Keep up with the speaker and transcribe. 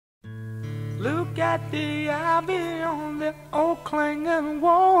Look at the ivy on the old clanging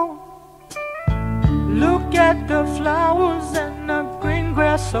wall. Look at the flowers and the green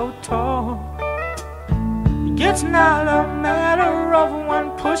grass so tall. It's not a matter of when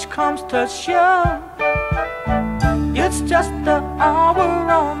push comes to shove. It's just the hour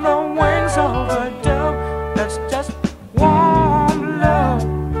on the wings of a dove. That's just warm love.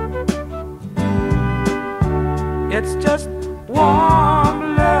 It's just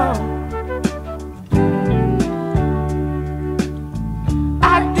warm love.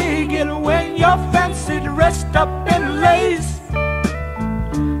 I dig it when you're fancy dressed up in lace.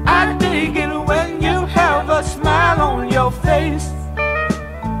 I dig it when you have a smile on your face.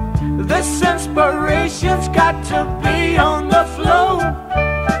 This inspiration's got to be on the floor.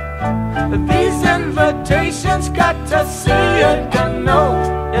 These invitations got to see it and know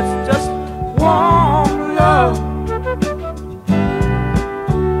it's just warm love.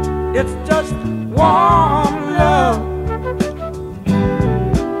 It's just warm love.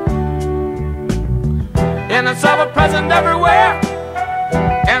 And it's ever present everywhere.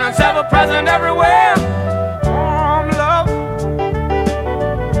 And it's ever present everywhere. Warm love.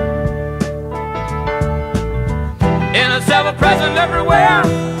 And it's ever present everywhere.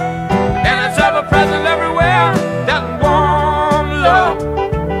 And it's ever present everywhere. That warm love.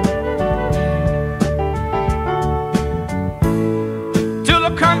 To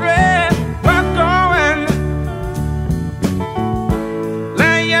the country we're going,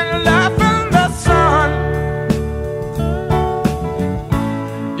 laying life in the sun.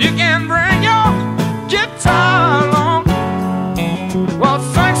 You can bring your guitar along. We'll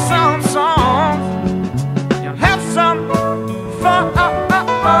sing some songs and have some fun.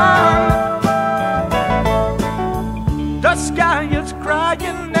 The sky is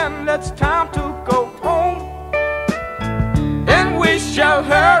crying and it's time to go home. And we shall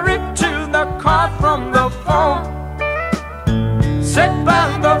hurry to the car from the phone. Sit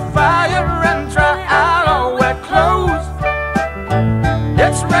by the fire and dry out our wet clothes.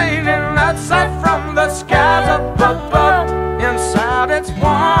 It's raining outside from the skies up above. Inside it's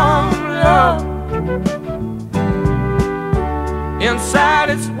warm love. Inside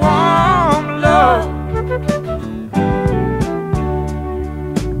it's warm love.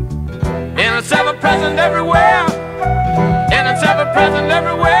 And it's ever present everywhere. And it's ever present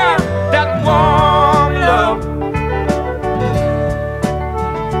everywhere.